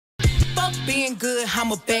Fuck being good,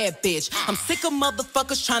 I'm a bad bitch. I'm sick of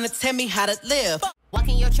motherfuckers trying to tell me how to live. Walk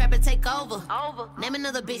in your trap and take over. Name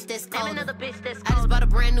another bitch that's cold. I just bought a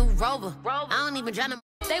brand new Rover. I don't even try to.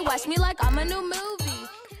 They watch me like I'm a new movie.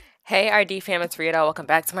 Hey RD fam, it's Rita. Welcome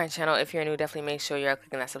back to my channel. If you're new, definitely make sure you're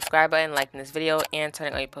clicking that subscribe button, liking this video, and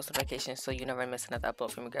turning on your post notifications so you never miss another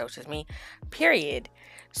upload from your girl, which is me, period.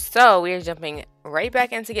 So we are jumping right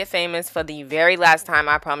back into Get Famous for the very last time.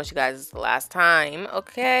 I promise you guys it's the last time,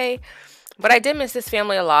 okay? But I did miss this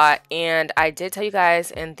family a lot, and I did tell you guys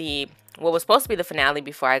in the what was supposed to be the finale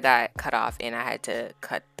before I got cut off and I had to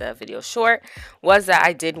cut the video short, was that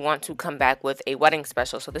I did want to come back with a wedding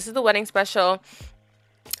special. So this is the wedding special.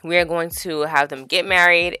 We are going to have them get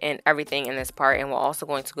married and everything in this part, and we're also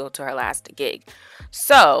going to go to her last gig.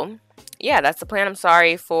 So yeah, that's the plan. I'm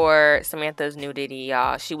sorry for Samantha's nudity,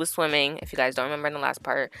 y'all. She was swimming, if you guys don't remember in the last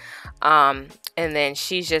part, and then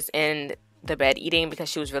she's just in the bed eating because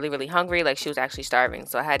she was really hungry, like she was actually starving.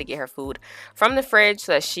 So I had to get her food from the fridge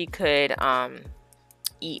so that she could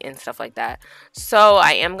eat and stuff like that. So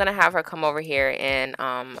I am gonna have her come over here and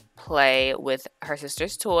play with her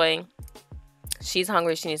sister's toy. She's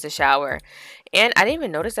hungry, she needs a shower. And I didn't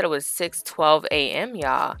even notice that it was 6:12 a.m.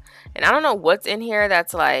 y'all, and I don't know what's in here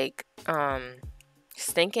that's like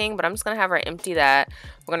stinking, but I'm just gonna have her empty that.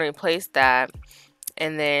 We're gonna replace that.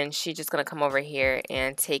 And then she's just going to come over here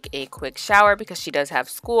and take a quick shower because she does have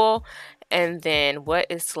school. And then what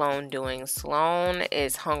is Sloan doing? Sloan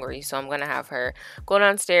is hungry. So I'm going to have her go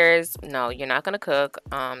downstairs. No, you're not going to cook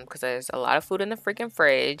because there's a lot of food in the freaking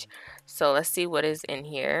fridge. So let's see what is in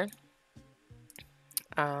here.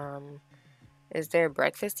 Is there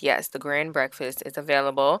breakfast? Yes, the grand breakfast is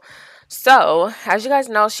available. So, as you guys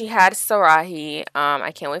know, she had Sarahi.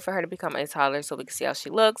 I can't wait for her to become a toddler so we can see how she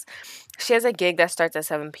looks. She has a gig that starts at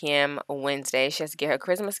 7 p.m. Wednesday. She has to get her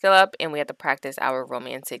charisma skill up, and we have to practice our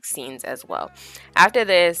romantic scenes as well. After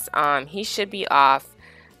this, he should be off.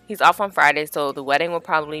 He's off on Friday, so the wedding will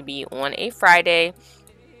probably be on a Friday.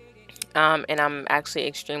 And I'm actually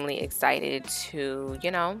extremely excited to,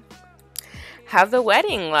 you know, have the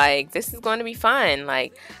wedding. Like, this is going to be fun.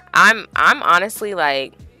 Like, I'm honestly,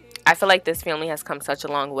 like, I feel like this family has come such a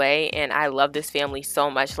long way, and I love this family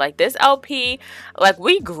so much. Like, this LP, like,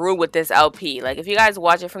 we grew with this LP. Like, if you guys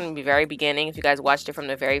watch it from the very beginning, if you guys watched it from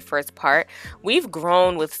the very first part, we've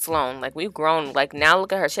grown with Sloan. Like, we've grown. Like, now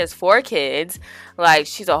look at her. She has 4 kids. Like,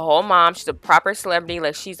 she's a whole mom. She's a proper celebrity.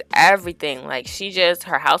 Like, she's everything. Like, she just,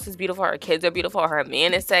 her house is beautiful. Her kids are beautiful. Her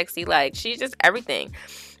man is sexy. Like, she's just everything.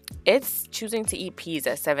 It's choosing to eat peas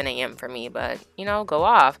at 7 a.m. for me, but, you know, go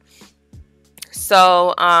off.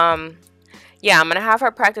 So, yeah, I'm going to have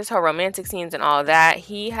her practice her romantic scenes and all that.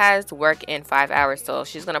 He has work in 5 hours, so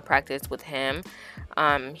she's going to practice with him.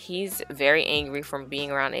 He's very angry from being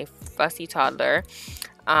around a fussy toddler.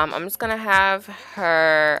 I'm just going to have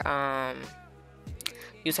her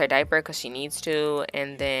use her diaper because she needs to.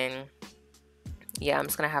 And then, yeah, I'm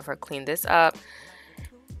just going to have her clean this up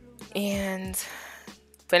and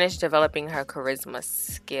finish developing her charisma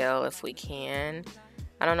skill if we can.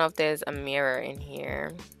 I don't know if there's a mirror in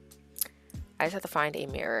here. I just have to find a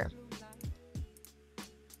mirror.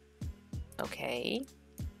 Okay.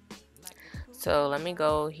 So let me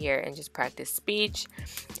go here and just practice speech.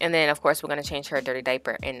 And then, of course, we're going to change her dirty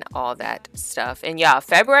diaper and all that stuff. And, yeah,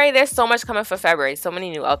 February, there's so much coming for February. So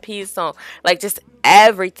many new LPs. So, like, just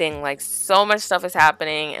everything. Like, so much stuff is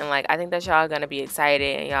happening. And, like, I think that y'all are going to be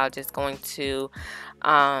excited. And y'all just going to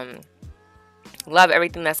love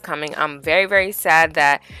everything that's coming. I'm very sad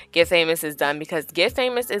that Get Famous is done because Get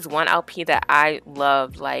Famous is one LP that I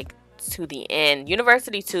love, like, to the end.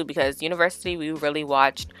 University, too, because University, we really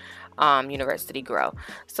watched University grow.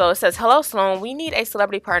 So it says, hello Sloan, we need a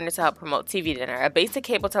celebrity partner to help promote TV Dinner, a basic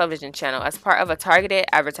cable television channel, as part of a targeted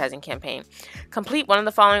advertising campaign. Complete one of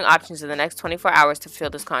the following options in the next 24 hours to fill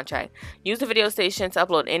this contract. Use the video station to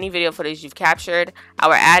upload any video footage you've captured.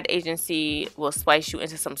 Our ad agency will splice you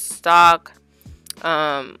into some stock,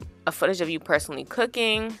 a footage of you personally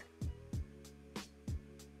cooking.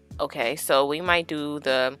 Okay, so we might do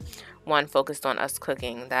the one focused on us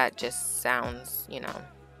cooking. That just sounds, you know,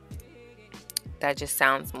 that just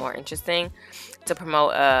sounds more interesting to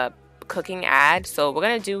promote a cooking ad. So we're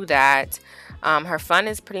gonna do that. Her fun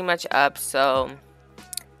is pretty much up, so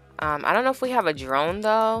I don't know if we have a drone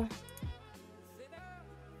though.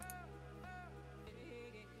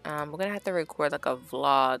 We're gonna have to record like a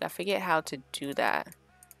vlog. I forget how to do that.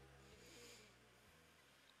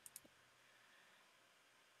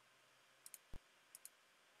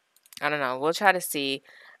 I don't know. We'll try to see.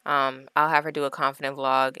 I'll have her do a confident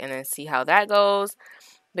vlog and then see how that goes.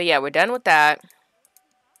 But yeah, we're done with that.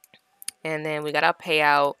 And then we got our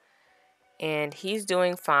payout. And he's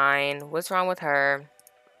doing fine. What's wrong with her?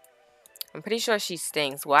 I'm pretty sure she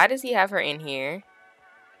stinks. Why does he have her in here?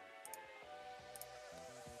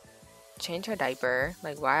 Change her diaper.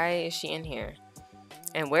 Like, why is she in here?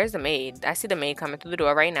 And where's the maid? I see the maid coming through the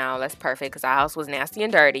door right now. That's perfect because our house was nasty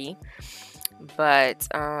and dirty. But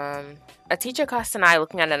a teacher caught an eye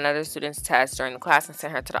looking at another student's test during the class and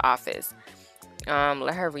sent her to the office.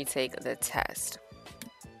 Let her retake the test.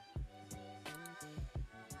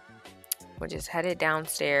 We're just headed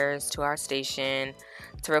downstairs to our station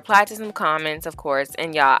to reply to some comments, of course.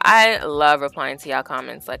 And y'all, I love replying to y'all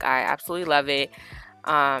comments. Like, I absolutely love it.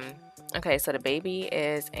 Okay, so the baby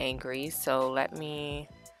is angry. So let me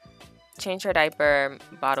change her diaper,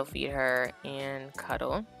 bottle feed her, and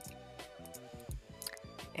cuddle.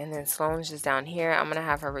 And then Sloan's just down here. I'm going to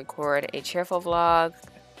have her record a cheerful vlog.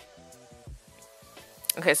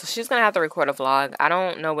 Okay, so she's going to have to record a vlog. I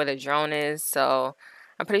don't know where the drone is, so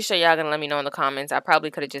I'm pretty sure y'all going to let me know in the comments. I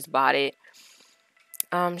probably could have just bought it.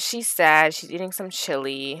 She's sad. She's eating some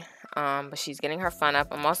chili, but she's getting her fun up.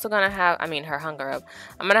 I'm also going to have, her hunger up.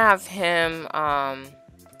 I'm going to have him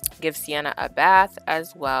give Sienna a bath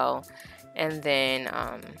as well. And then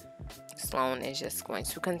Sloan is just going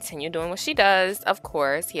to continue doing what she does. Of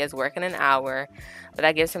course, he has work in an hour, but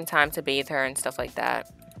that gives him time to bathe her and stuff like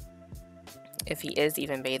that. If he is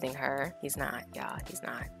even bathing her. He's not, y'all. He's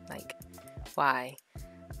not. Like, why?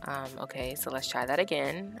 Okay, so let's try that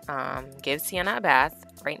again. Give Sienna a bath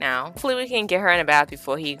right now. Hopefully we can get her in a bath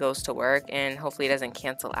before he goes to work, and hopefully it doesn't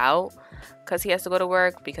cancel out because he has to go to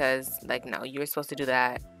work, because, like, no, you were supposed to do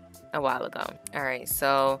that a while ago. All right,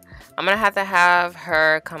 so I'm gonna have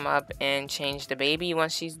her come up and change the baby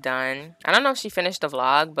once she's done. I don't know if she finished the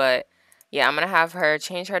vlog, but yeah, I'm gonna have her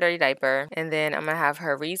change her dirty diaper, and then I'm gonna have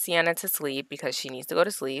her read Sienna to sleep because she needs to go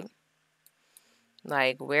to sleep.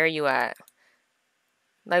 Like, where are you at?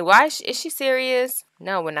 Like, why is she serious?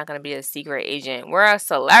 No, we're not going to be a secret agent. We're a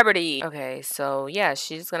celebrity. Okay, so, yeah,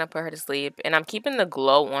 she's going to put her to sleep. And I'm keeping the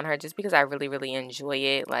glow on her just because I really, really enjoy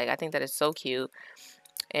it. Like, I think that is so cute.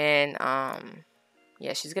 And,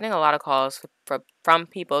 yeah, she's getting a lot of calls from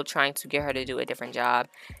people trying to get her to do a different job.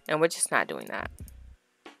 And we're just not doing that.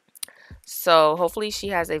 So, hopefully she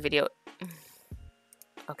has a video.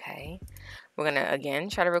 Okay. We're going to, again,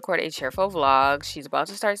 try to record a cheerful vlog. She's about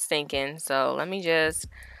to start stinking. So let me just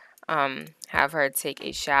have her take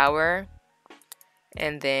a shower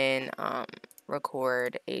and then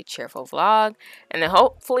record a cheerful vlog. And then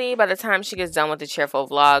hopefully by the time she gets done with the cheerful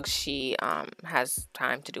vlog, she has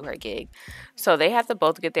time to do her gig. So they have to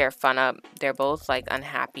both get their fun up. They're both, like,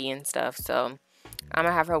 unhappy and stuff. So I'm going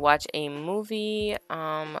to have her watch a movie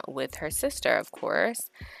with her sister, of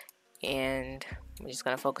course. And we're just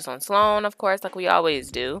going to focus on Sloan, of course, like we always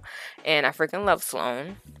do. And I freaking love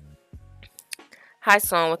Sloan. Hi,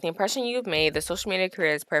 Sloan. With the impression you've made, the social media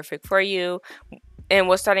career is perfect for you. And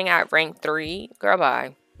we're starting at rank 3. Girl,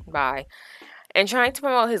 bye. Bye. And trying to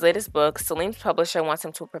promote his latest book, Salim's publisher wants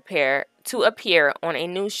him to appear on a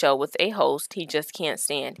news show with a host he just can't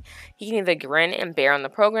stand. He can either grin and bear on the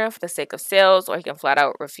program for the sake of sales, or he can flat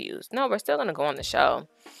out refuse. No, we're still going to go on the show.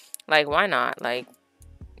 Like, why not? Like,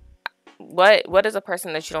 what does a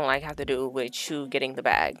person that you don't like have to do with you getting the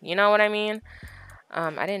bag? You know what I mean?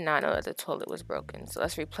 I did not know that the toilet was broken. So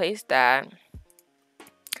let's replace that.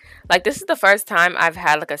 Like, this is the first time I've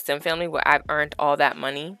had, like, a sim family where I've earned all that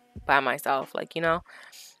money by myself. Like, you know,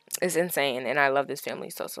 it's insane. And I love this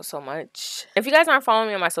family so much. If you guys aren't following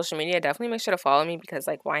me on my social media, definitely make sure to follow me, because,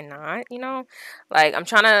 like, why not? You know, like, I'm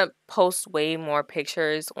trying to post way more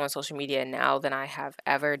pictures on social media now than I have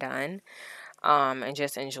ever done. And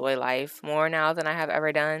just enjoy life more now than I have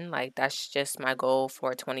ever done. Like, that's just my goal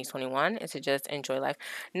for 2021, is to just enjoy life.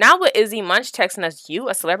 Now with Izzy Munch texting us, you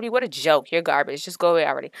a celebrity? What a joke. You're garbage. Just go away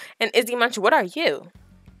already. And Izzy Munch, what are you?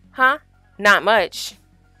 Huh? Not much.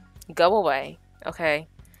 Go away. Okay?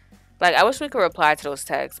 Like, I wish we could reply to those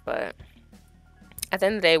texts, but at the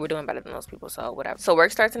end of the day, we're doing better than those people, so whatever. So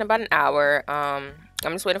work starts in about an hour. I'm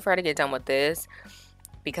just waiting for her to get done with this,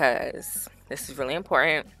 because this is really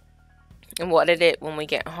important. And we'll edit it when we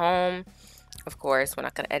get home. Of course, we're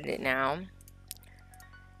not going to edit it now.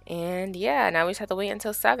 And yeah, now we just have to wait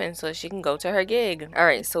until 7 so she can go to her gig.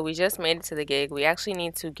 Alright, so we just made it to the gig. We actually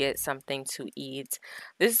need to get something to eat.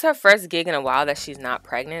 This is her first gig in a while that she's not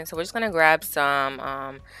pregnant. So we're just going to grab some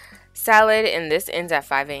salad. And this ends at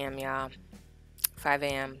 5 a.m., y'all. 5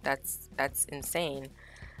 a.m. That's insane.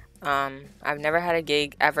 I've never had a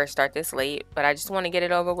gig ever start this late, but I just want to get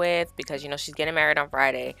it over with because, you know, she's getting married on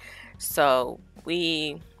Friday. So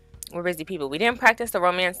we're busy people. We didn't practice the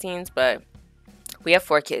romance scenes, but we have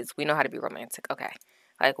 4 kids. We know how to be romantic. Okay.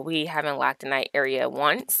 Like, we haven't locked the night area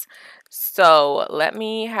once. So let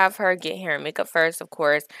me have her get hair and makeup first, of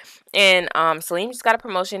course. And Salim just got a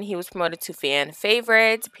promotion. He was promoted to fan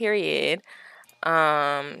favorite, period.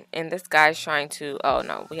 And this guy's trying to, oh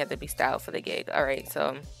no, we have to be styled for the gig. All right,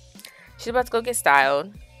 so she's about to go get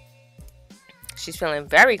styled. She's feeling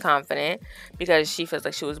very confident because she feels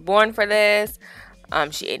like she was born for this.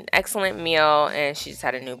 She ate an excellent meal, and she just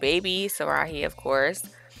had a new baby, Sarahi, of course.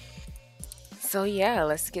 So yeah,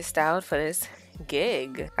 let's get styled for this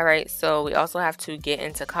gig. All right, so we also have to get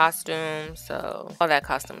into costume. So, oh, that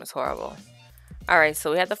costume is horrible. All right,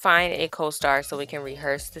 so we have to find a co-star so we can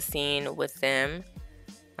rehearse the scene with them.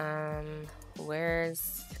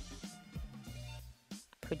 Where's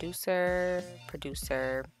producer?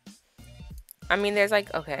 I mean, there's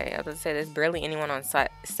like, okay, I was gonna say there's barely anyone on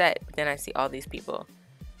set, but then I see all these people.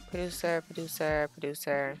 Producer,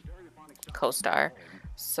 co-star.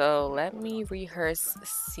 So let me rehearse the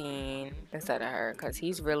scene instead of her, because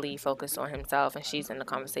he's really focused on himself and she's in the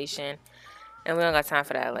conversation. And we don't got time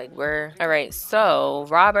for that. Like, all right, so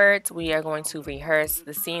Robert, we are going to rehearse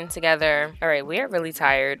the scene together. All right, we are really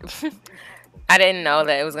tired. I didn't know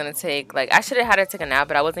that it was going to take, like, I should have had her take a nap,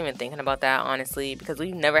 but I wasn't even thinking about that, honestly, because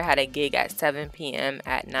we've never had a gig at 7 p.m.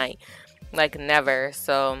 at night. Like, never.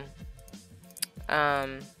 So,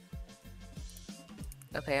 okay,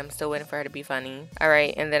 I'm still waiting for her to be funny. All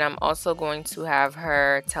right, and then I'm also going to have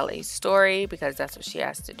her tell a story because that's what she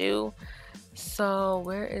has to do. So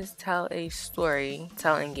where is tell a story?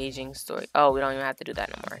 Tell engaging story. Oh, we don't even have to do that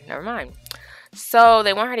no more. Never mind. So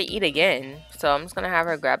they want her to eat again. So I'm just gonna have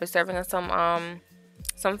her grab a serving of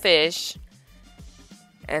some fish.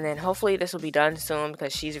 And then hopefully this will be done soon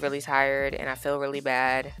because she's really tired and I feel really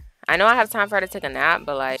bad. I know I have time for her to take a nap,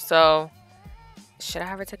 but like, so should I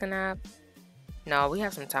have her take a nap? No, we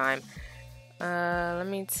have some time. Let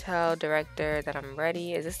me tell director that I'm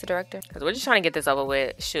ready. Is this the director? Because we're just trying to get this over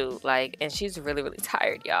with. Shoot, like, and she's really, really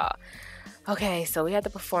tired, y'all. Okay, so we have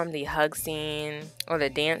to perform the hug scene or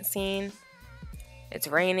the dance scene. It's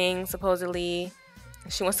raining, supposedly.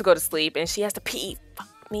 She wants to go to sleep and she has to pee.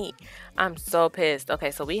 Fuck me. I'm so pissed.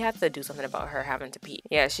 Okay, so we have to do something about her having to pee.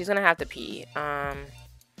 Yeah, she's gonna have to pee.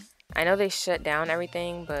 I know they shut down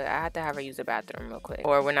everything, but I have to have her use the bathroom real quick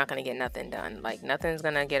or we're not going to get nothing done. Like, nothing's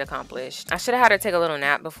going to get accomplished. I should have had her take a little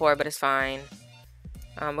nap before, but it's fine.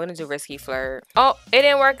 We're going to do risky flirt. Oh, it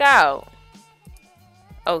didn't work out.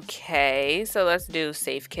 Okay, so let's do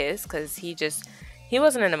safe kiss because he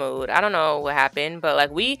wasn't in the mood. I don't know what happened, but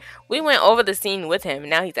like we went over the scene with him and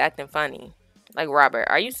now he's acting funny. Like, Robert,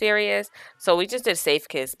 are you serious? So we just did safe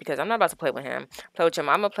kiss because I'm not about to play with him. Play with your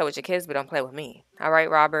mama, play with your kids, but don't play with me. All right,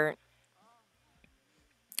 Robert?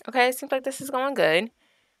 Okay, it seems like this is going good.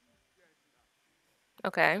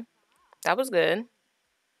 Okay, that was good.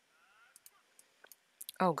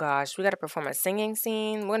 Oh gosh, we got to perform a singing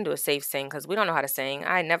scene. We're going to do a safe sing because we don't know how to sing.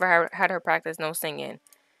 I never had her practice no singing.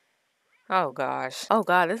 Oh gosh. Oh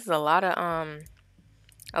god, this is a lot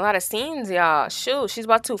of scenes, y'all. Shoot, she's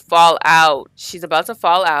about to fall out. She's about to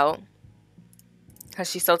fall out. Because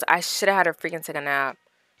she's so... I should have had her freaking take a nap.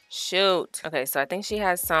 Shoot. Okay, so I think she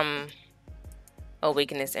has some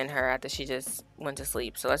weakness in her after she just went to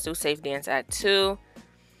sleep. So let's do safe dance at 2.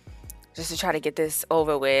 Just to try to get this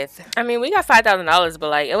over with. I mean, we got $5,000, but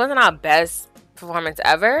like, it wasn't our best performance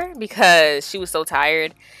ever because she was so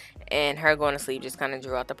tired. And her going to sleep just kind of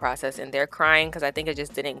drew out the process. And they're crying because I think it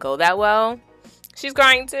just didn't go that well. She's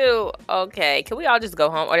crying too. Okay, can we all just go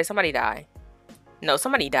home? Or did somebody die? No,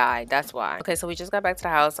 somebody died. That's why. Okay, so we just got back to the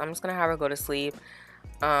house. I'm just gonna have her go to sleep.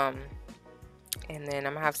 And then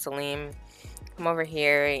I'm gonna have Salim come over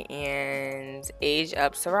here and age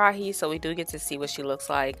up Sarahi, so we do get to see what she looks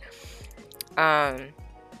like. And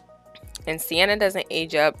Sienna doesn't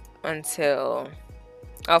age up until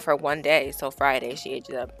for one day, so Friday she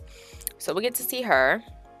ages up. So we get to see her.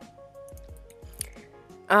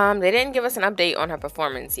 They didn't give us an update on her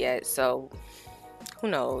performance yet, so who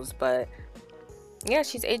knows, but yeah,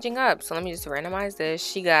 she's aging up. So let me just randomize this.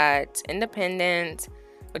 She got independent,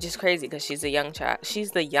 which is crazy because she's a young child.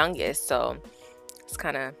 She's the youngest, so it's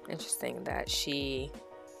kind of interesting that she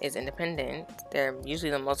is independent. They're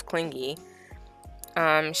usually the most clingy.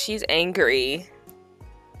 She's angry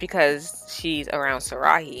because she's around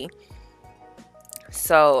Sarahi.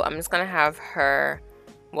 So I'm just gonna have her,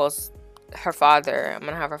 her father, I'm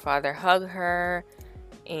gonna have her father hug her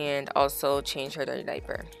and also change her dirty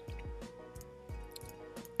diaper.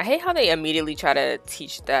 I hate how they immediately try to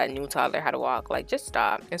teach that new toddler how to walk. Like, just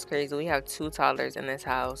stop. It's crazy. We have 2 toddlers in this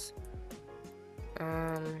house.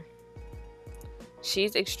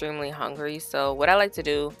 She's extremely hungry, so what I like to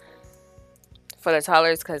do for the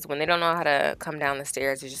toddlers, because when they don't know how to come down the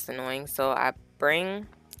stairs, it's just annoying. So I bring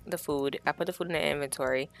the food, I put the food in the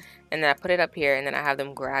inventory, and then I put it up here, and then I have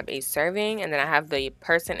them grab a serving, and then I have the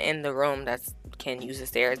person in the room that can use the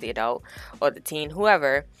stairs, the adult or the teen,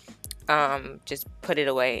 whoever, just put it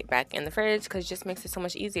away back in the fridge, because it just makes it so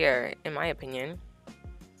much easier, in my opinion.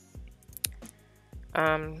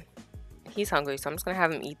 He's hungry, so I'm just gonna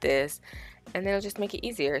have him eat this, and then it'll just make it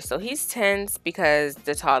easier. So he's tense because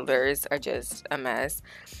the toddlers are just a mess,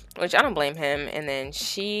 which I don't blame him. And then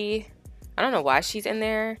I don't know why she's in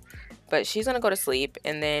there, but she's gonna go to sleep.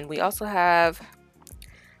 And then we also have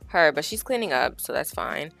her, but she's cleaning up, so that's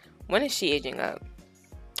fine. When is she aging up?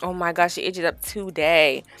 Oh my gosh, she ages up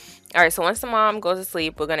today. All right, so once the mom goes to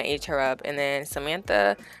sleep, we're gonna age her up. And then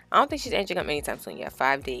Samantha, I don't think she's aging up anytime soon. Yeah,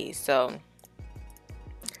 5 days. So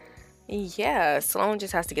yeah, Sloan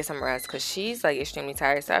just has to get some rest because she's like extremely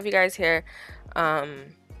tired. So if you guys hear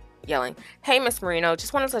yelling, hey Miss Marino,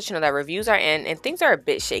 just wanted to let you know that reviews are in and things are a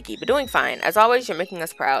bit shaky, but doing fine. As always, you're making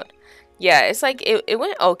us proud. Yeah, it's like it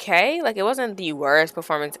went okay. Like, it wasn't the worst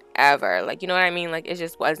performance ever. Like, you know what I mean? Like, it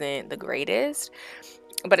just wasn't the greatest,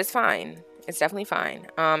 but it's fine. It's definitely fine.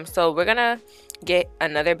 So we're gonna get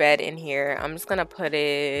another bed in here. I'm just gonna put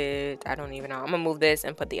it, I don't even know, I'm gonna move this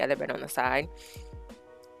and put the other bed on the side.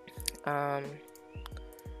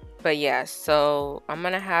 But yeah, so I'm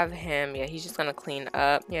gonna have him, yeah, he's just gonna clean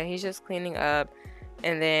up. Yeah, he's just cleaning up.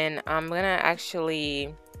 And then I'm gonna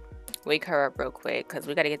actually wake her up real quick because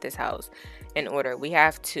we gotta get this house in order. We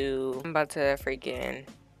have to, I'm about to freaking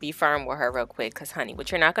be firm with her real quick, because honey,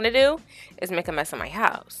 what you're not gonna do is make a mess of my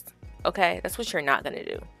house. Okay, that's what you're not gonna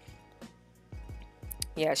do.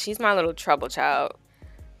 Yeah, she's my little trouble child.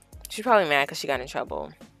 She's probably mad because she got in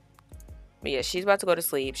trouble. But yeah, she's about to go to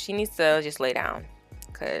sleep. She needs to just lay down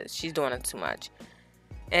because she's doing it too much.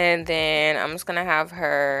 And then I'm just gonna have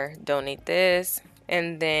her donate this.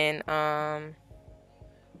 And then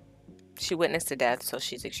she witnessed a death, so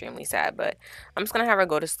she's extremely sad. But I'm just gonna have her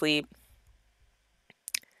go to sleep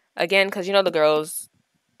again, because you know the girls,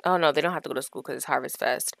 oh no, they don't have to go to school because it's Harvest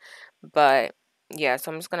Fest. But yeah,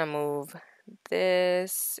 so I'm just gonna move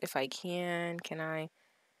this if I can. Can I?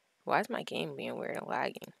 Why is my game being weird and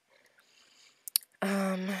lagging?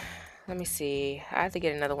 Let me see. I have to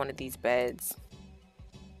get another one of these beds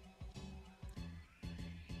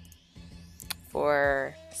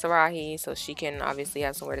for Sarahi, so she can obviously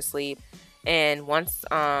have somewhere to sleep. And once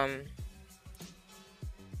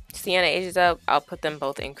Sienna ages up, I'll put them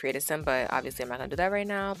both in Creative Sim, but obviously I'm not gonna do that right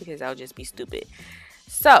now because that would just be stupid.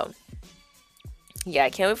 So yeah,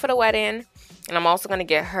 I can't wait for the wedding. And I'm also gonna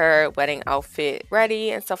get her wedding outfit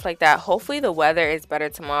ready and stuff like that. Hopefully the weather is better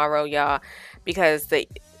tomorrow, y'all, because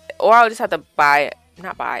or I'll just have to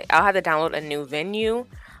I'll have to download a new venue,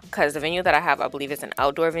 because the venue that I have, I believe, is an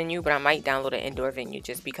outdoor venue, but I might download an indoor venue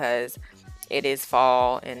just because it is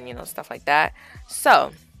fall and, you know, stuff like that.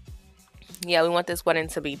 So yeah, we want this wedding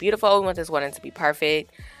to be beautiful. We want this wedding to be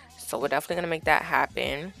perfect. So we're definitely gonna make that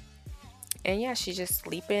happen. And yeah, she's just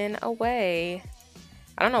sleeping away.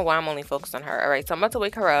 I don't know why I'm only focused on her. All right, so I'm about to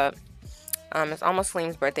wake her up. It's almost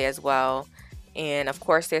Slim's birthday as well. And of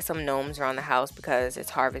course, there's some gnomes around the house because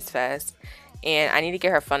it's Harvest Fest. And I need to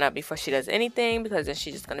get her fun up before she does anything, because then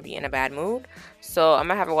she's just going to be in a bad mood. So I'm going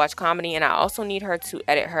to have her watch comedy. And I also need her to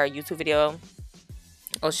edit her YouTube video.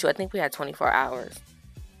 Oh, shoot, I think we had 24 hours.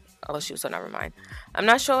 Oh, shoot, so never mind. I'm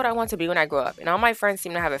not sure what I want to be when I grow up. And all my friends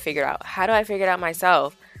seem to have it figured out. How do I figure it out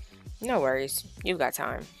myself? No worries. You've got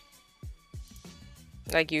time.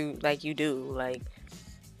 Like you do. Like,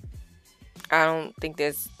 I don't think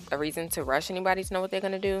there's a reason to rush anybody to know what they're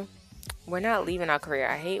gonna do. We're not leaving our career.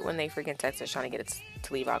 I hate when they freaking text us trying to get us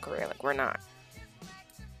to leave our career. Like, we're not.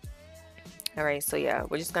 All right, so yeah,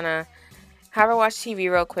 we're just gonna have her watch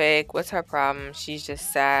TV real quick. What's her problem? She's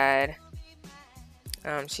just sad.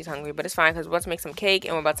 She's hungry, but it's fine because we're about to make some cake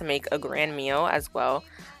and we're about to make a grand meal as well.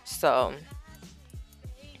 So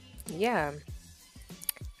yeah.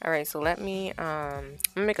 All right, so let me I'm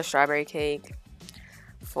gonna make a strawberry cake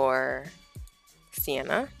for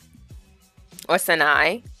Sienna, or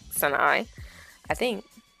Sanai, I think.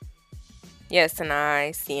 Yeah,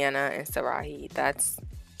 Sanai, Sienna, and Sarahi. That's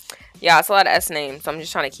a lot of S names, so I'm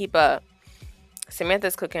just trying to keep up.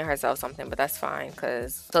 Samantha's cooking herself something, but that's fine.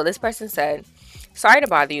 So this person said, sorry to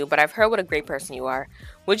bother you, but I've heard what a great person you are.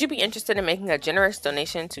 Would you be interested in making a generous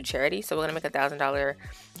donation to charity? So we're gonna make $1,000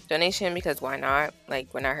 donation, because why not?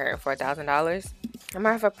 Like, we're not hurting for $1,000. I'm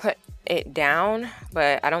gonna have her put it down,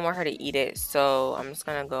 but I don't want her to eat it, so I'm just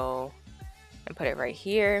gonna go and put it right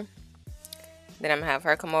here. Then I'm gonna have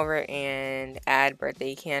her come over and add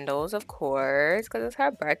birthday candles, of course, because it's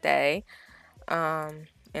her birthday.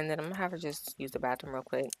 And then I'm gonna have her just use the bathroom real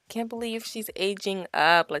quick. Can't believe she's aging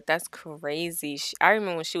up. Like, that's crazy. I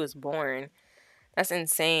remember when she was born. That's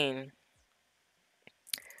insane.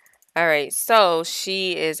 All right, so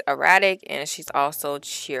she is erratic and she's also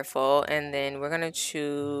cheerful. And then we're gonna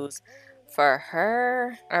choose for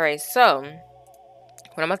her. All right, so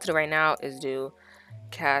what I'm about to do right now is do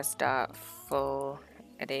cast.full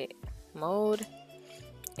edit mode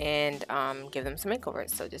and give them some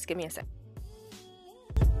makeovers. So just give me a sec.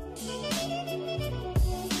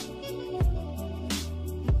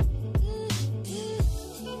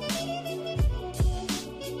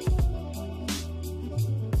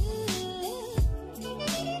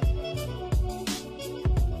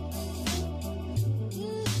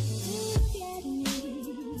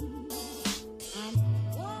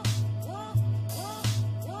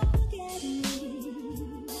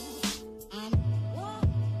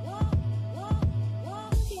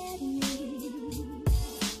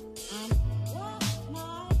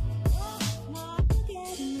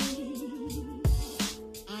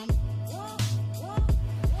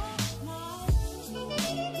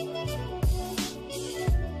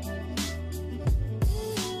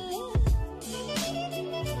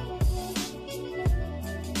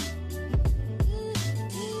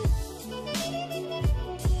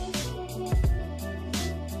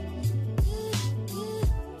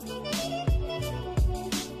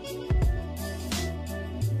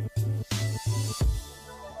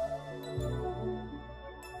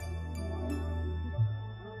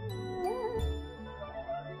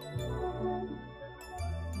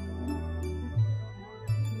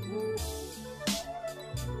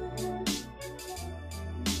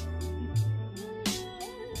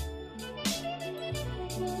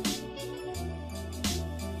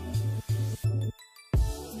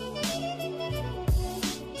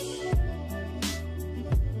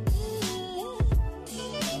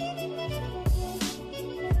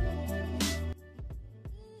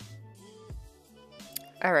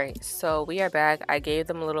 All right, so we are back. I gave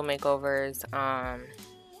them little makeovers. I'm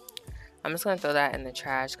just gonna throw that in the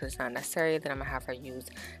trash because it's not necessary. Then I'm gonna have her use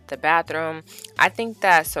the bathroom. I think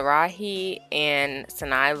that Sarahi and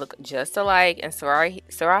Sanai look just alike, and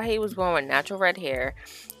Sarahi was born with natural red hair,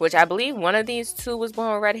 which I believe one of these two was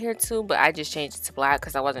born with red hair too, but I just changed it to black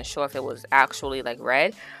because I wasn't sure if it was actually like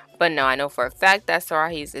red. But no, I know for a fact that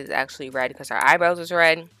Sarahi's is actually red because her eyebrows was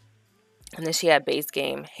red. And then she had base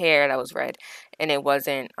game hair that was red, and it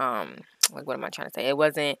wasn't like, what am I trying to say? It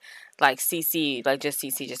wasn't like CC, like just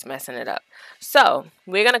CC just messing it up. So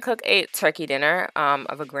we're gonna cook a turkey dinner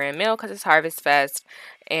of a grand meal because it's Harvest Fest,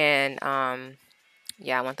 and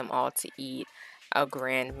yeah, I want them all to eat a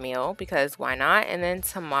grand meal because why not? And then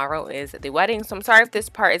tomorrow is the wedding. So I'm sorry if this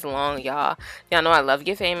part is long, y'all. Y'all know I love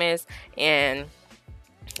Get Famous, and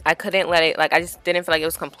I couldn't let it, like, I just didn't feel like it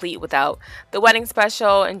was complete without the wedding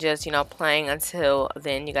special and just, you know, playing until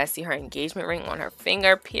then. You guys see her engagement ring on her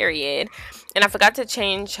finger, period. And I forgot to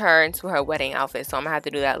change her into her wedding outfit, so I'm gonna have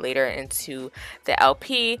to do that later into the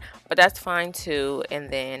LP, but that's fine too. And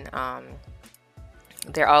then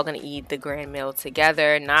they're all gonna eat the grand meal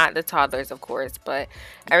together, not the toddlers of course, but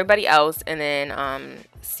everybody else. And then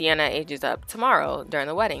Sienna ages up tomorrow during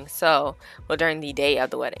the wedding, so, well, during the day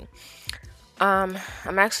of the wedding. I'm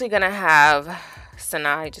actually gonna have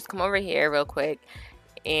Sanai just come over here real quick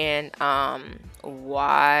and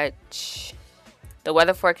watch the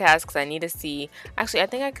weather forecast because I need to see. Actually, I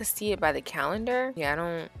think I could see it by the calendar. Yeah, I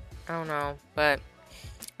don't know, but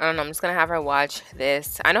I don't know. I'm just gonna have her watch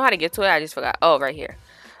this. I know how to get to it. I just forgot. Oh, right here.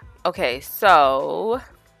 Okay, so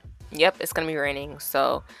yep, it's gonna be raining.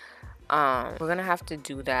 So we're gonna have to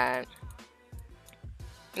do that.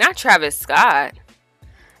 Not Travis Scott.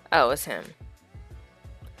 Oh, it's him.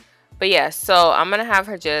 But yeah, so I'm gonna have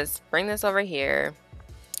her just bring this over here,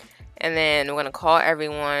 and then we're gonna call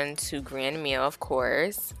everyone to grand meal, of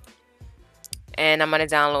course. And I'm gonna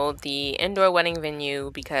download the indoor wedding venue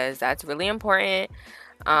because that's really important.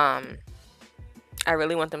 I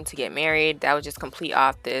really want them to get married. That would just complete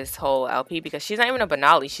off this whole LP because she's not even a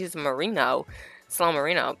Benali, she's a Merino, Sloan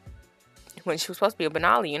Merino, when she was supposed to be a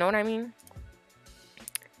Benali, you know what I mean?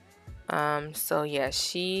 So yeah,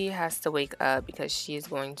 she has to wake up because she's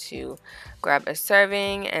going to grab a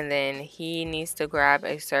serving, and then he needs to grab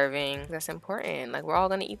a serving. That's important. Like, we're all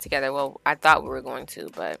gonna eat together. Well, I thought we were going to,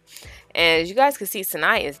 but as you guys can see,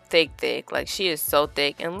 Sanai is thick. Like, she is so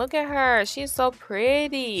thick, and look at her. She is so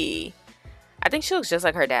pretty. I think she looks just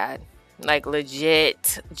like her dad. Like,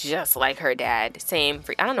 legit just like her dad. Same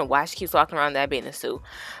I don't know why she keeps walking around that bathing suit,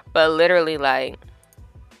 but literally, like,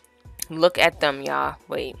 look at them, y'all.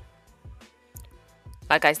 Wait.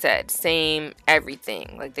 Like I said, same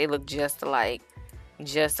everything. Like, they look just alike.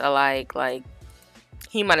 just alike. Like,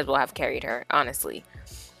 he might as well have carried her, honestly.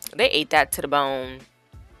 They ate that to the bone.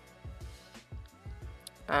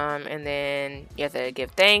 And then you have to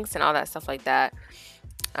give thanks and all that stuff like that.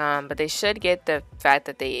 But they should get the fact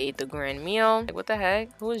that they ate the grand meal. Like, what the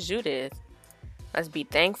heck? Who is Judith? Let's be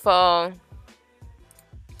thankful.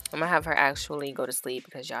 I'm gonna have her actually go to sleep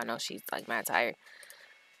because y'all know she's like mad tired.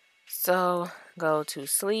 So go to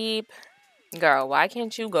sleep. Girl, why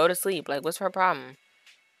can't you go to sleep? Like, what's her problem?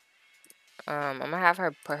 I'm gonna have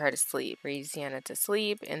her put her to sleep. Read Sienna to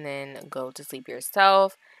sleep and then go to sleep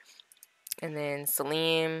yourself. And then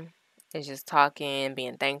Salim is just talking,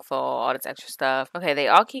 being thankful, all this extra stuff. Okay, they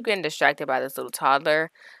all keep getting distracted by this little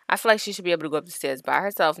toddler. I feel like she should be able to go up the stairs by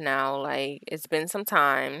herself now. Like, it's been some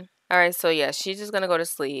time. All right, so yeah, she's just gonna go to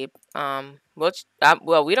sleep.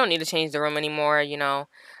 Well, we don't need to change the room anymore, you know,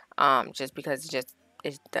 just because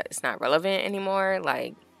it's not relevant anymore.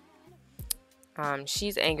 Like,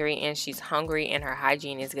 she's angry and she's hungry and her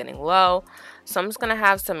hygiene is getting low. So I'm just going to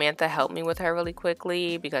have Samantha help me with her really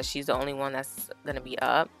quickly because she's the only one that's going to be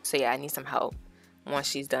up. So yeah, I need some help once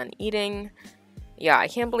she's done eating. Yeah, I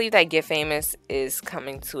can't believe that Get Famous is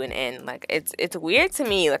coming to an end. Like, it's weird to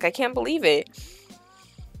me. Like, I can't believe it.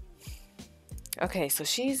 Okay, so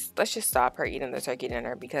let's just stop her eating the turkey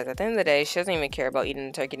dinner because at the end of the day, she doesn't even care about eating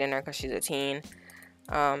the turkey dinner because she's a teen.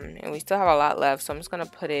 And we still have a lot left. So I'm just going to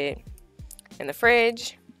put it in the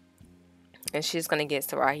fridge, and she's gonna get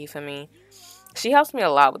Sarahi for me. She helps me a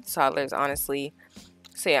lot with the toddlers, honestly.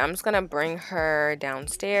 So yeah, I'm just gonna bring her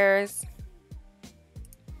downstairs,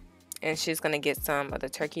 and she's gonna get some of the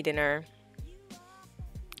turkey dinner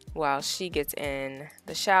while she gets in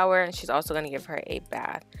the shower, and she's also gonna give her a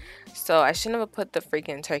bath. So I shouldn't have put the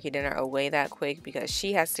freaking turkey dinner away that quick because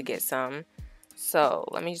she has to get some. So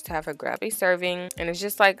let me just have her grab a serving, and it's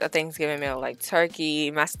just like a Thanksgiving meal, like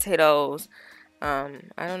turkey, mashed potatoes. I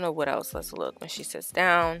don't know what else. Let's look when she sits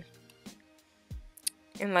down,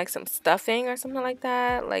 and like some stuffing or something like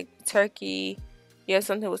that, like turkey. You have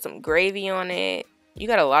something with some gravy on it. You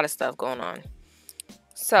got a lot of stuff going on.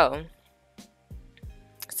 So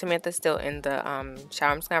Samantha's still in the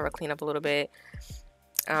shower. I'm just gonna have her clean up a little bit.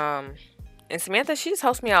 And Samantha, she just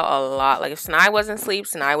helps me out a lot. Like, if Sinai wasn't asleep,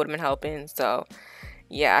 Sinai would have been helping. So,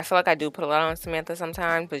 yeah, I feel like I do put a lot on Samantha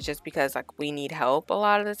sometimes, but just because, like, we need help a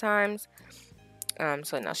lot of the times.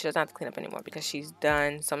 So, no, she doesn't have to clean up anymore because she's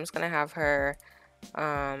done. So, I'm just going to have her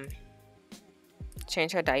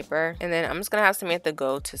change her diaper. And then I'm just going to have Samantha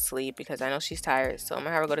go to sleep because I know she's tired. So, I'm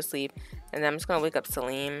going to have her go to sleep. And then I'm just going to wake up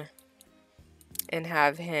Salim and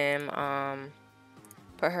have him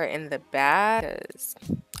put her in the bath because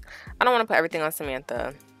I don't want to put everything on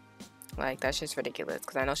Samantha. Like, that's just ridiculous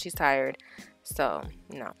because I know she's tired. So,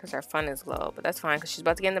 no, because her fun is low. But that's fine because she's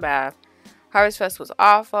about to get in the bath. Harvest Fest was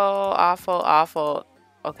awful, awful, awful.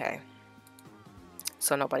 Okay.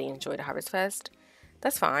 So, nobody enjoyed the Harvest Fest.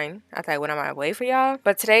 That's fine. I thought I went on my way for y'all.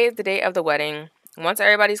 But today is the day of the wedding. Once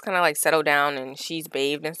everybody's kind of, like, settled down and she's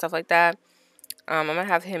bathed and stuff like that, I'm going to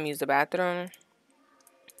have him use the bathroom.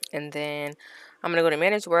 And then I'm going to go to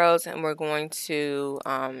Managed Worlds and we're going to...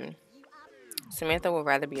 Samantha would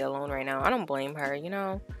rather be alone right now. I don't blame her, you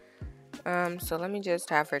know. So let me just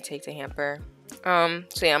have her take the hamper.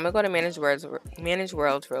 So yeah, I'm gonna go to Managed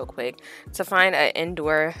Worlds real quick to find an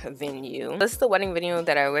indoor venue. This is the wedding venue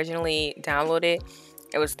that I originally downloaded.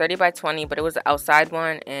 It was 30 by 20, but it was the outside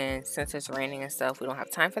one, and since it's raining and stuff, we don't have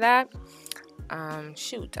time for that.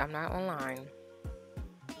 Shoot, I'm not online.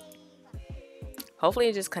 Hopefully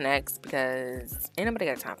it just connects because ain't nobody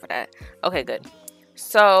got time for that. Okay, good.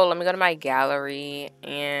 So let me go to my gallery,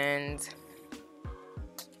 and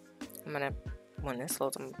I'm gonna, when this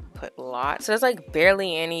loads, I'm gonna put lots. So there's like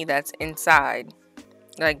barely any that's inside.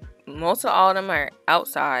 Like most of all of them are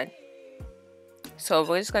outside. So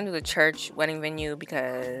we're just gonna do the church wedding venue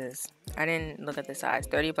because I didn't look at the size,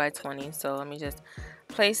 30 by 20. So let me just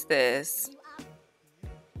place this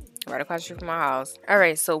right across the street from my house.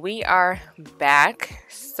 Alright, so we are back.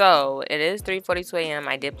 So it is 3:42 a.m.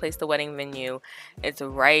 I did place the wedding venue. It's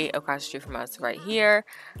right across the street from us right here.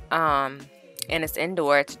 And it's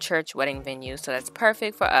indoor. It's a church wedding venue. So that's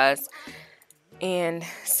perfect for us. And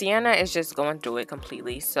Sienna is just going through it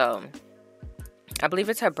completely. So I believe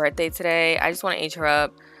it's her birthday today. I just want to age her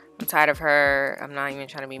up. I'm tired of her. I'm not even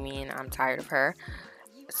trying to be mean. I'm tired of her.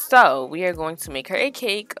 So we are going to make her a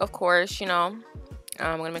cake, of course, you know.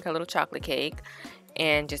 I'm going to make her a little chocolate cake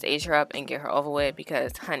and just age her up and get her over with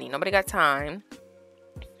because, honey, nobody got time.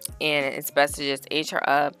 And it's best to just age her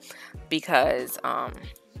up because,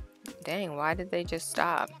 dang, why did they just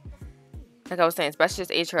stop? like I was saying, especially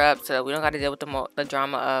just age her up so that we don't got to deal with the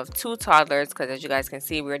drama of 2 toddlers. Because as you guys can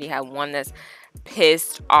see, we already have one that's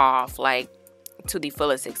pissed off, like, to the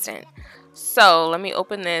fullest extent. So let me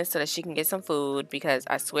open this so that she can get some food, because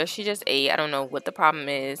I swear she just ate. I don't know what the problem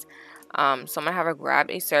is. So I'm gonna have her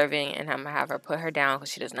grab a serving, and I'm gonna have her put her down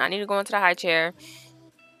because she does not need to go into the high chair.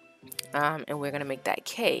 And we're gonna make that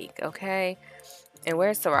cake, okay? And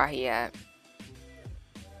where's Sarahi at?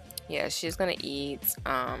 Yeah, she's gonna eat.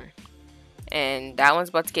 And that one's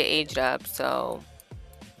about to get aged up, so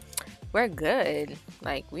we're good.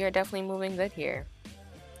 Like, we are definitely moving good here.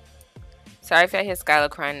 Sorry if I hear Skylar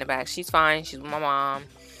crying in the back. She's fine. She's with my mom.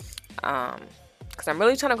 Because I'm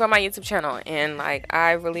really trying to grow my YouTube channel. And, like,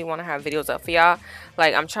 I really want to have videos up for y'all.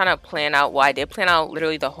 Like, I'm trying to plan out. Well, I did plan out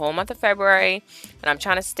literally the whole month of February. And I'm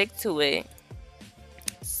trying to stick to it.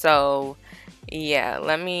 So, yeah.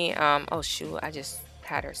 Let me, oh, shoot. I just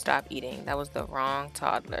had her stop eating. That was the wrong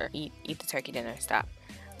toddler. Eat the turkey dinner. Stop.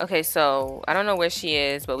 Okay, so, I don't know where she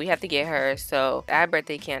is. But we have to get her. So, add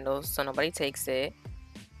birthday candles so nobody takes it.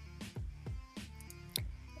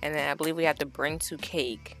 And then I believe we have to bring to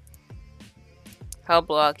cake. Help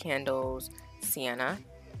blow out candles. Sienna.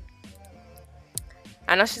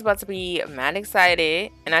 I know she's about to be mad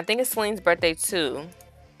excited. And I think it's Celine's birthday too.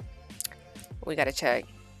 We gotta check.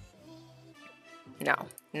 No,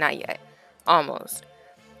 not yet. Almost.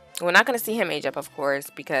 We're not gonna see him age up, of course,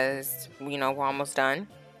 because, you know, we're almost done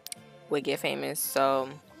with Get Famous. So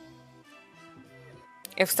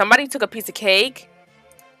if somebody took a piece of cake,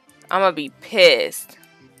 I'm gonna be pissed.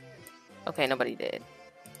 Okay, nobody did.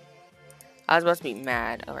 I was about to be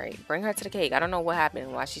mad. Alright, bring her to the cake. I don't know what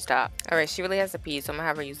happened, why she stopped. Alright, she really has to pee, so I'm gonna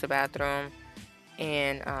have her use the bathroom.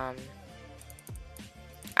 And,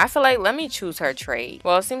 I feel like, let me choose her trait.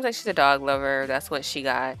 Well, it seems like she's a dog lover. That's what she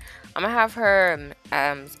got. I'm gonna have her,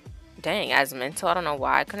 dang, as mental. I don't know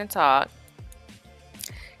why I couldn't talk.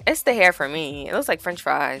 It's the hair for me. It looks like French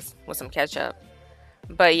fries with some ketchup.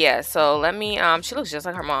 But, yeah, so let me, she looks just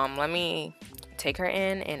like her mom. Let me take her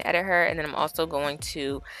in and edit her, and then I'm also going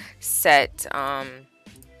to set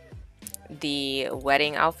the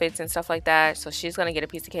wedding outfits and stuff like that. So she's gonna get a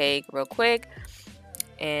piece of cake real quick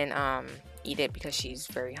and eat it because she's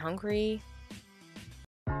very hungry.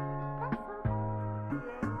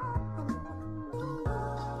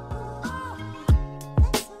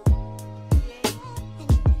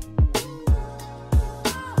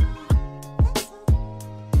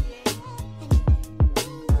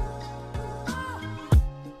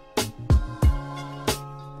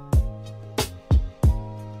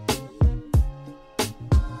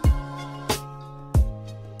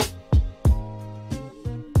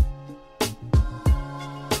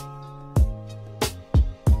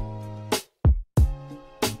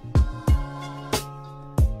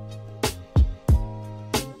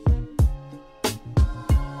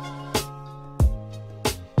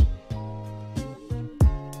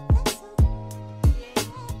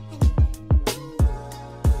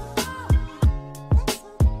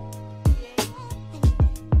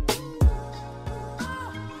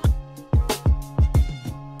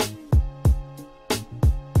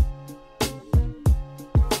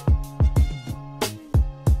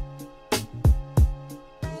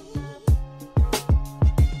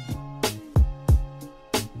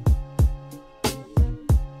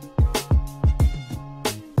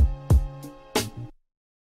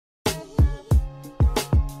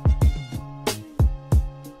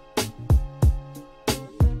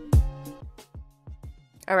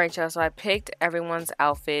 Alright, y'all, so I picked everyone's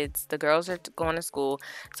outfits. The girls are going to school.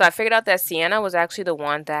 So I figured out that Sienna was actually the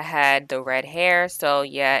one that had the red hair. So,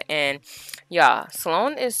 yeah, and, yeah,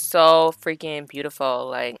 Sloane is so freaking beautiful.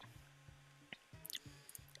 Like,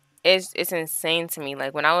 it's insane to me.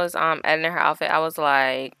 Like, when I was editing her outfit, I was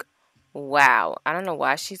like, wow. I don't know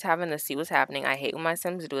why she's having to see what's happening. I hate when my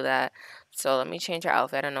Sims do that. So, let me change her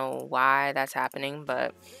outfit. I don't know why that's happening,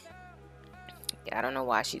 but yeah, I don't know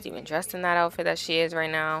why she's even dressed in that outfit that she is right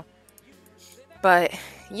now. But,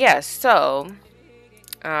 yeah, so,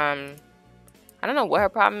 I don't know what her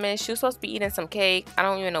problem is. She was supposed to be eating some cake. I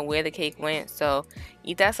don't even know where the cake went. So,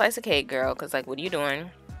 eat that slice of cake, girl, because, like, what are you doing?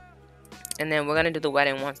 And then we're going to do the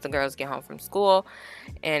wedding once the girls get home from school.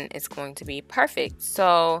 And it's going to be perfect.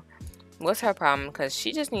 So, what's her problem? Because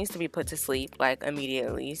she just needs to be put to sleep, like,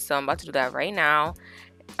 immediately. So, I'm about to do that right now.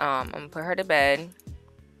 I'm going to put her to bed.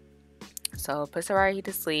 So put Sarahi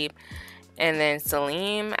to sleep. And then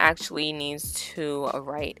Salim actually needs to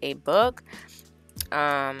write a book.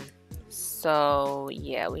 So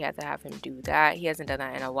yeah, we have to have him do that. He hasn't done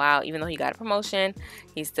that in a while. Even though he got a promotion,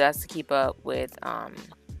 he still has to keep up with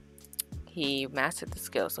He mastered the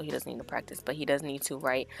skill, so he doesn't need to practice, but he does need to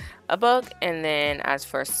write a book. And then as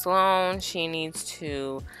for Sloan, she needs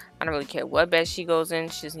to, I don't really care what bed she goes in,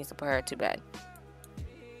 she just needs to put her to bed.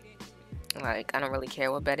 Like, I don't really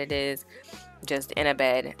care what bed it is, just in a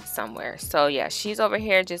bed somewhere. So yeah, she's over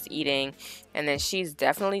here just eating, and then she's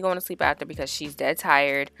definitely going to sleep after because she's dead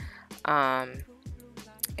tired.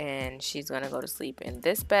 And she's gonna go to sleep in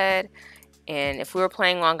this bed. And if we were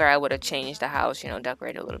playing longer, I would have changed the house, you know,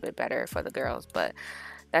 decorated a little bit better for the girls, but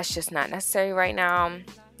that's just not necessary right now.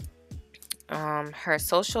 Her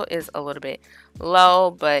social is a little bit low,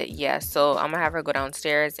 but yeah, so I'm gonna have her go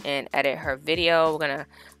downstairs and edit her video. We're gonna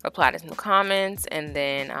reply to some comments, and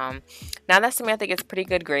then now that Samantha gets pretty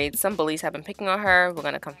good grades, some bullies have been picking on her. We're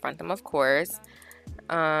gonna confront them, of course.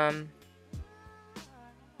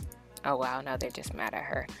 Oh wow, now they're just mad at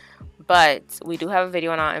her. But we do have a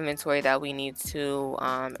video on our inventory that we need to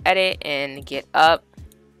edit and get up,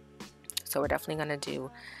 so we're definitely gonna do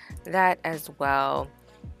that as well.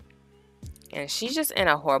 And she's just in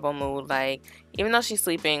a horrible mood. Like, even though she's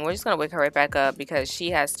sleeping, we're just gonna wake her right back up because she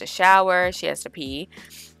has to shower, she has to pee,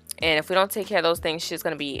 and if we don't take care of those things, she's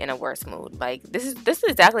gonna be in a worse mood. Like, this is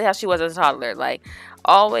exactly how she was as a toddler. Like,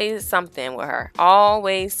 always something with her,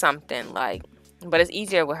 always something. Like, but it's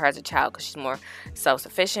easier with her as a child because she's more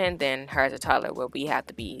self-sufficient than her as a toddler, where we have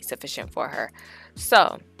to be sufficient for her.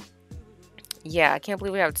 So yeah, I can't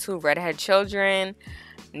believe we have 2 redhead children.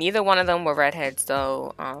 Neither one of them were redheads,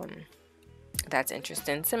 so that's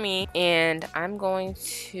interesting to me. And I'm going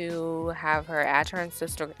to have her add to her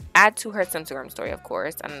Instagram story, of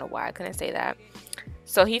course. I don't know why I couldn't say that.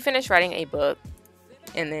 So he finished writing a book,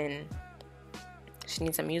 and then she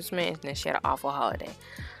needs amusement, and then she had an awful holiday.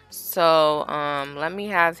 So let me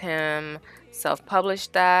have him self-publish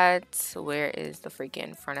that. Where is the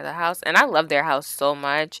freaking front of the house? And I love their house so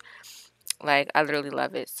much. Like, I literally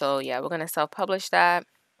love it. So yeah, we're gonna self-publish that.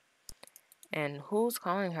 And who's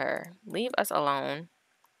calling her? Leave us alone.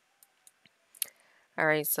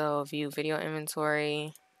 Alright, so view video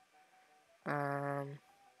inventory. I'm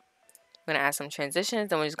gonna add some transitions,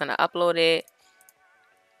 then we're just gonna upload it.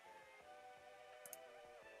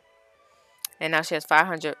 And now she has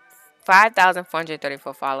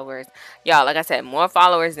 5,434 followers. Y'all, like I said, more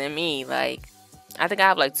followers than me. Like, I think I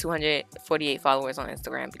have like 248 followers on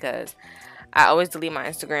Instagram because I always delete my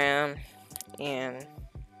Instagram. And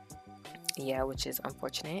yeah, which is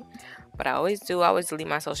unfortunate, but I always do. I always delete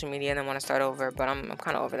my social media and then want to start over, but I'm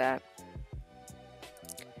kind of over that.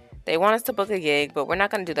 They want us to book a gig, but we're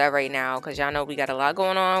not going to do that right now because y'all know we got a lot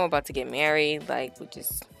going on. We're about to get married. Like,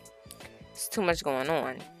 it's too much going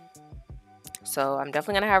on. So I'm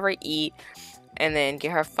definitely going to have her eat and then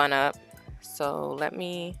get her fun up. So let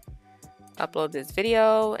me upload this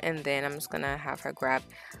video, and then I'm just going to have her grab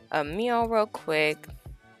a meal real quick.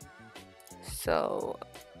 So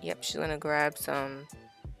yep, she's gonna grab some.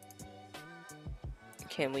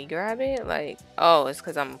 Can we grab it? Like, oh, it's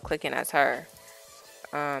because I'm clicking as her.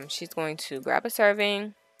 She's going to grab a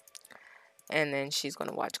serving, and then she's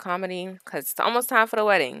gonna watch comedy because it's almost time for the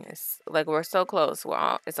wedding. It's like we're so close.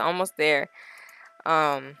 It's almost there.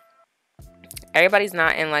 Everybody's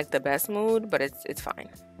not in like the best mood, but it's fine.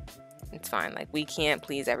 It's fine. Like, we can't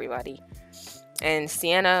please everybody. And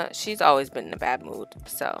Sienna, she's always been in a bad mood,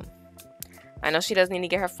 so I know she does need to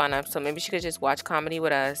get her fun up, so maybe she could just watch comedy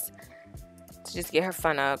with us to just get her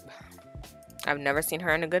fun up. I've never seen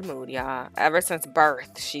her in a good mood, y'all. Ever since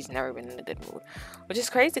birth, she's never been in a good mood, which is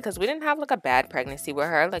crazy because we didn't have like a bad pregnancy with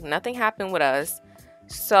her. Like, nothing happened with us,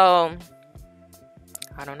 so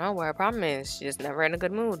I don't know what her problem is. She's just never in a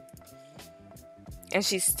good mood, and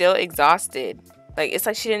she's still exhausted. Like, it's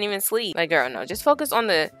like she didn't even sleep. Like, girl, no, just focus on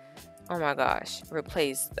the. Oh my gosh,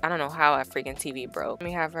 replaced. I don't know how a freaking TV broke. Let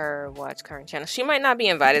me have her watch current channel. She might not be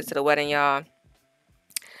invited to the wedding, y'all,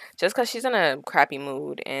 just because she's in a crappy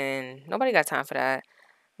mood, and nobody got time for that.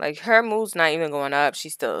 Like, her mood's not even going up.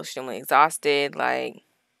 She's only exhausted. Like,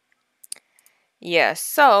 yeah,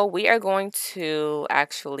 so we are going to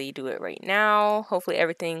actually do it right now. Hopefully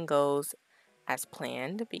everything goes as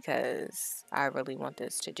planned because I really want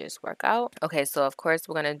this to just work out. Okay, so of course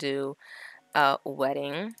we're gonna do a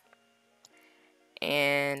wedding.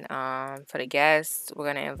 And for the guests, we're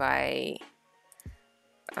gonna invite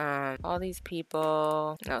all these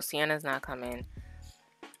people. No, Sienna's not coming.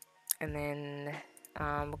 And then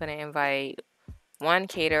we're gonna invite 1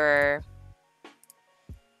 caterer,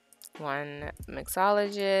 1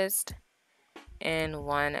 mixologist, and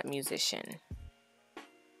 1 musician.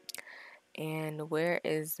 And where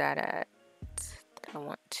is that at? I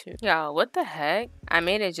want to. Y'all, what the heck? I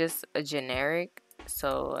made it just a generic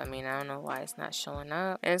So, I mean, I don't know why it's not showing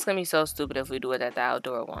up. And it's going to be so stupid if we do it at the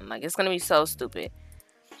outdoor one. Like, it's going to be so stupid.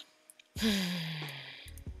 Because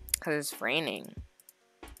it's raining.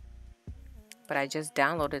 But I just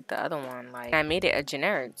downloaded the other one. Like, I made it a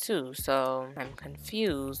generic too. So, I'm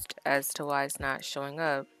confused as to why it's not showing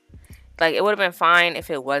up. Like, it would have been fine if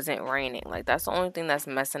it wasn't raining. Like, that's the only thing that's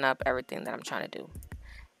messing up everything that I'm trying to do.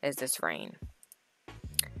 Is this rain.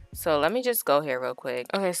 So let me just go here real quick.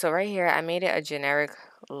 Okay, so right here I made it a generic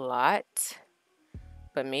lot,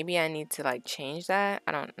 but maybe I need to like change that.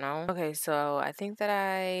 I don't know. Okay, so I think that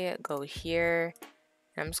I go here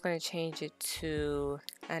and I'm just gonna change it to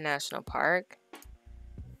a national park,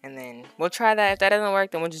 and then we'll try that. If that doesn't work,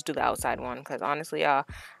 then we'll just do the outside one, because honestly, y'all,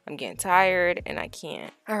 I'm getting tired and I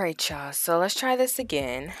can't. All right, y'all, so let's try this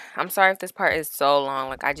again. I'm sorry if this part is so long.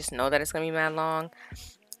 Like, I just know that it's gonna be mad long.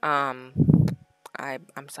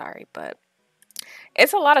 I'm sorry, but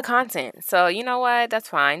it's a lot of content. So you know what? That's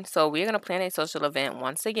fine. So we're going to plan a social event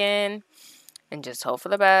once again and just hope for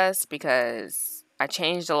the best, because I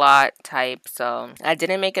changed a lot type. So I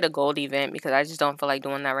didn't make it a gold event because I just don't feel like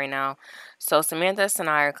doing that right now. So Samantha and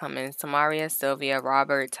I are coming. Samaria, Sylvia,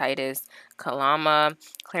 Robert, Titus, Kalama,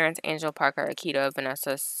 Clarence, Angel, Parker, Akito,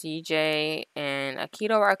 Vanessa, CJ, and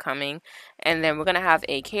Akito are coming. And then we're going to have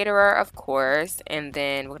a caterer, of course. And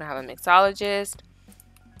then we're going to have a mixologist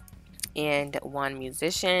and one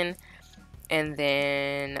musician. And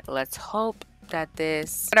then let's hope that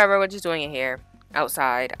this, whatever, we're just doing it here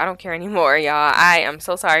outside. I don't care anymore, y'all. I am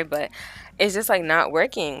so sorry, but it's just like not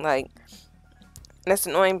working. Like, that's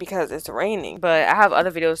annoying because it's raining, but I have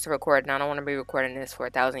other videos to record and I don't want to be recording this for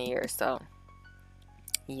 1,000 years. So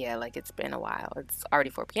yeah, like, it's been a while. It's already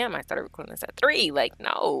 4 p.m. I started recording this at 3. Like,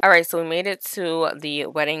 no. All right, so we made it to the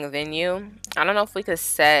wedding venue. I don't know if we could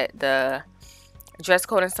set the dress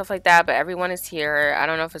code and stuff like that, but everyone is here. I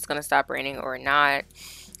don't know if it's gonna stop raining or not.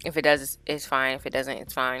 If it does, it's fine. If it doesn't,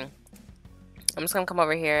 it's fine. I'm just gonna come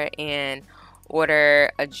over here and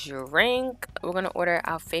order a drink. We're gonna order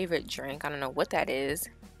our favorite drink. I don't know what that is.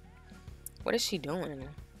 What is she doing?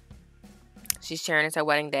 She's cheering. It's her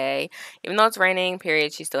wedding day. Even though it's raining,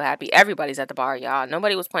 period, she's still happy. Everybody's at the bar, y'all.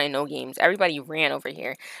 Nobody was playing no games. Everybody ran over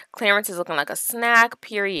here. Clarence is looking like a snack,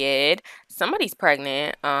 period. Somebody's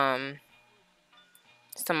pregnant.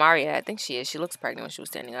 Samaria, I think she is. She looks pregnant when she was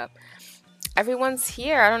standing up. Everyone's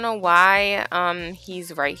here. I don't know why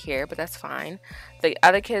he's right here, but that's fine. The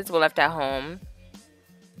other kids were left at home.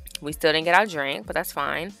 We still didn't get our drink, but that's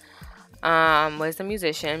fine. Where's the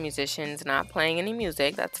musician? Musician's not playing any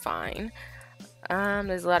music. That's fine.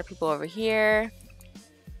 There's a lot of people over here.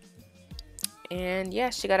 And yeah,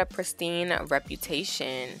 she got a pristine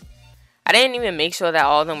reputation. I didn't even make sure that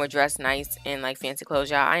all of them were dressed nice in like fancy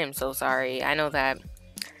clothes, y'all. I am so sorry. I know that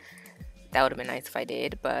would have been nice if I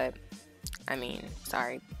did, but I mean,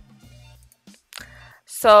 sorry.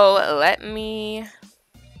 So let me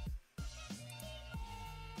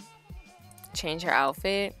change her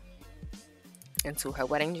outfit into her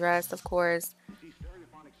wedding dress, of course.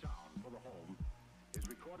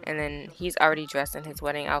 And then he's already dressed in his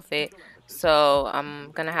wedding outfit. So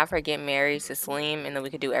I'm gonna have her get married to Salim, and then we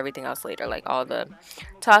could do everything else later, like all the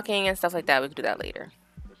talking and stuff like that. We could do that later.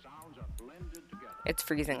 It's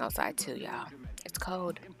freezing outside too, y'all. It's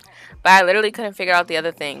cold. But I literally couldn't figure out the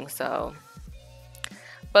other thing, so.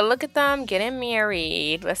 But look at them getting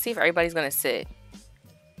married. Let's see if everybody's gonna sit.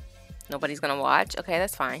 Nobody's gonna watch. Okay,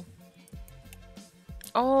 that's fine.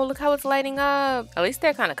 Oh, look how it's lighting up. At least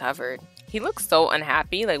they're kind of covered. He looks so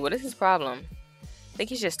unhappy. Like, what is his problem? I think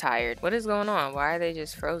he's just tired. What is going on? Why are they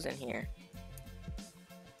just frozen here?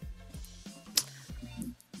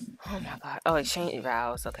 Oh my god. Oh, exchange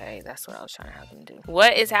vows. Okay, that's what I was trying to have them do.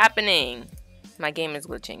 What is happening? My game is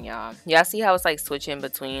glitching, y'all. Y'all see how it's like switching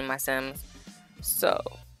between my sims? So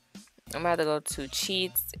I'm about to go to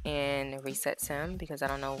cheats and reset sim because I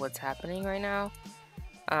don't know what's happening right now.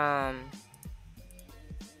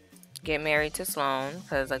 Get married to Sloan,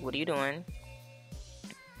 because like, what are you doing?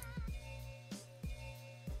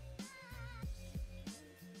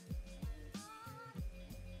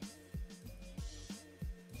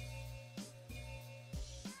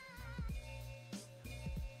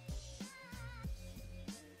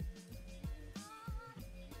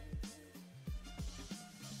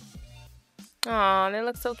 Aw, they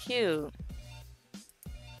look so cute.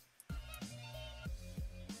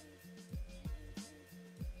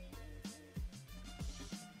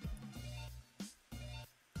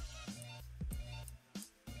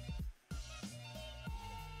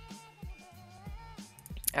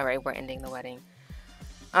 All right, we're ending the wedding.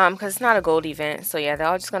 because it's not a gold event. So yeah, they're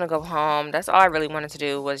all just gonna go home. That's all I really wanted to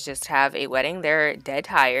do, was just have a wedding. They're dead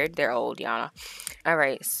tired. They're old, y'all. All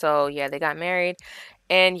right, so yeah, they got married.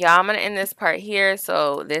 And y'all, I'm gonna end this part here.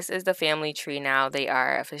 So this is the family tree now. They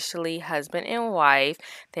are officially husband and wife.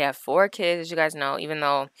 They have 4 kids, as you guys know, even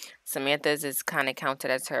though Samantha's is kind of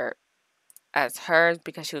counted as hers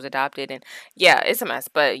because she was adopted. And yeah, it's a mess,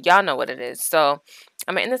 but y'all know what it is. So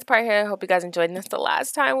I'm gonna end this part here. Hope you guys enjoyed this. The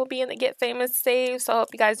last time we'll be in the Get Famous save. So I hope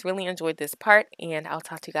you guys really enjoyed this part, and I'll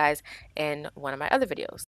talk to you guys in one of my other videos.